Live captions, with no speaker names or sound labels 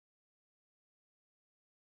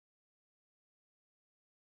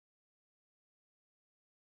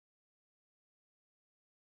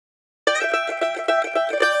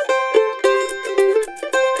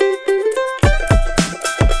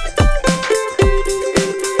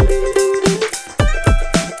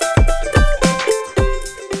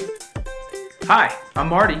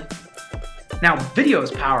Marty. Now, video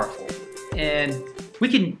is powerful, and we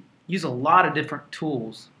can use a lot of different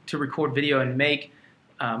tools to record video and make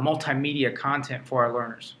multimedia content for our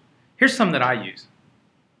learners. Here's some that I use.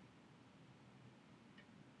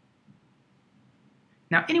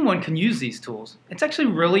 Now, anyone can use these tools. It's actually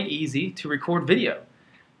really easy to record video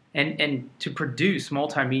and to produce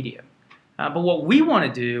multimedia. But what we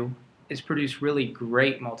want to do is produce really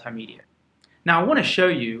great multimedia. Now, I want to show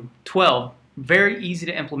you 12 very easy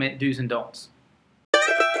to implement do's and don'ts.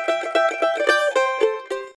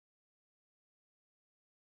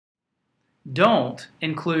 Don't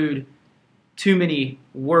include too many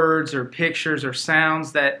words or pictures or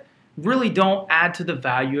sounds that really don't add to the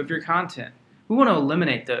value of your content. We want to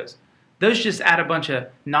eliminate those. Those just add a bunch of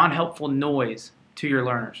non-helpful noise to your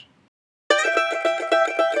learners.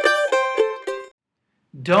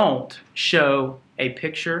 Don't show a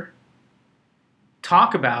picture,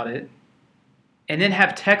 talk about it, and then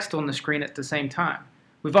have text on the screen at the same time.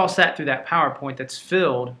 We've all sat through that PowerPoint that's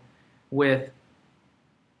filled with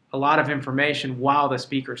a lot of information while the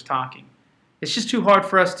speaker's talking. It's just too hard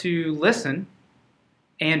for us to listen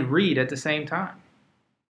and read at the same time.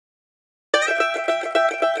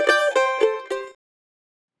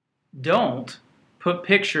 Don't put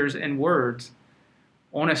pictures and words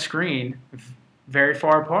on a screen very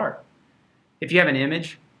far apart. If you have an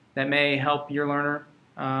image that may help your learner,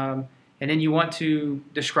 and then you want to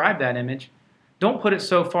describe that image, don't put it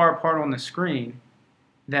so far apart on the screen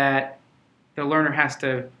that the learner has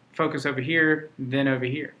to focus over here, then over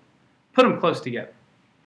here. Put them close together.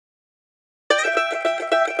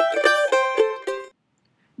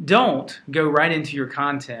 Don't go right into your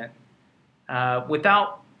content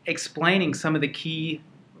without explaining some of the key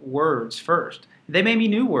words first. They may be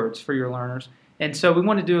new words for your learners, and so we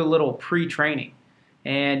want to do a little pre-training.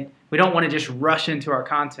 And we don't want to just rush into our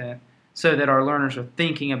content so that our learners are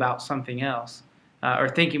thinking about something else or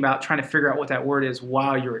thinking about trying to figure out what that word is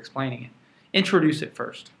while you're explaining it. Introduce it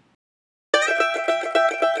first.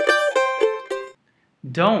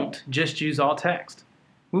 Don't just use all text.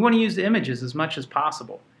 We want to use images as much as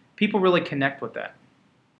possible. People really connect with that.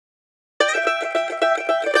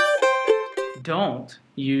 Don't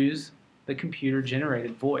use the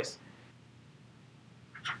computer-generated voice.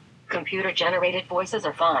 Computer-generated voices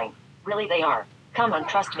are fine. Really, they are. Come on,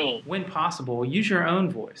 trust me. When possible, use your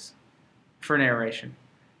own voice for narration.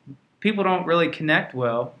 People don't really connect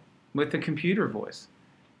well with the computer voice.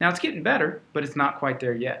 Now, it's getting better, but it's not quite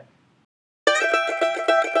there yet.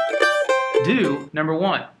 Do number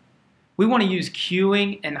 1. We want to use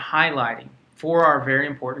cueing and highlighting for our very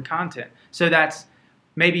important content. So that's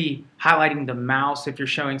maybe highlighting the mouse if you're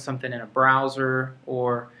showing something in a browser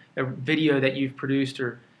or a video that you've produced,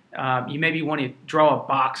 or you maybe want to draw a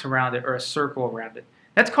box around it or a circle around it.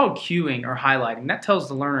 That's called cueing or highlighting. That tells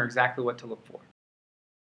the learner exactly what to look for.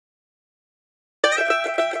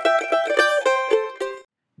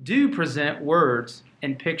 Do present words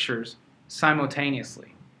and pictures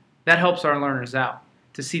simultaneously. That helps our learners out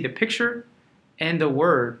to see the picture and the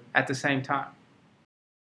word at the same time.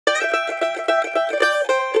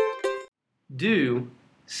 Do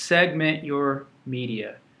segment your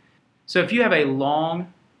media. So if you have a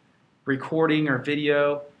long recording or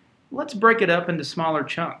video, let's break it up into smaller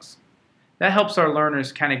chunks. That helps our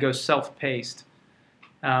learners kind of go self-paced.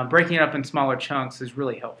 Breaking it up in smaller chunks is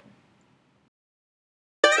really helpful.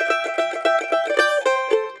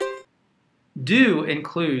 Do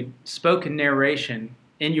include spoken narration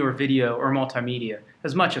in your video or multimedia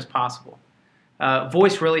as much as possible.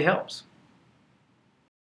 Voice really helps.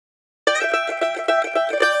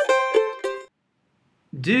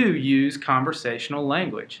 Do use conversational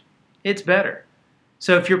language. It's better.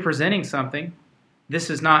 So if you're presenting something, this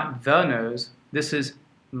is not the nose, this is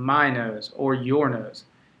my nose or your nose.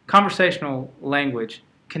 Conversational language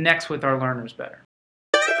connects with our learners better.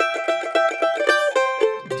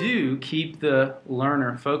 Do keep the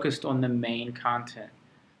learner focused on the main content.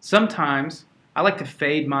 Sometimes I like to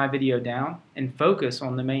fade my video down and focus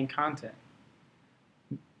on the main content.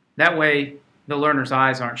 That way the learner's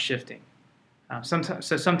eyes aren't shifting.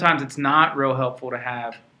 Sometimes it's not real helpful to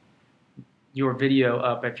have your video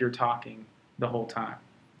up if you're talking the whole time.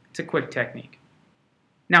 It's a quick technique.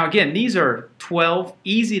 Now again, these are 12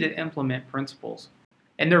 easy to implement principles,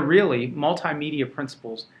 and they're really multimedia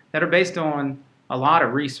principles that are based on a lot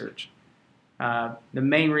of research. The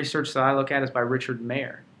main research that I look at is by Richard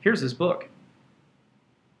Mayer. Here's his book.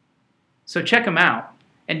 So check them out,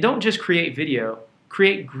 and don't just create video,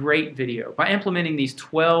 create great video by implementing these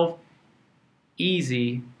 12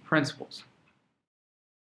 easy principles.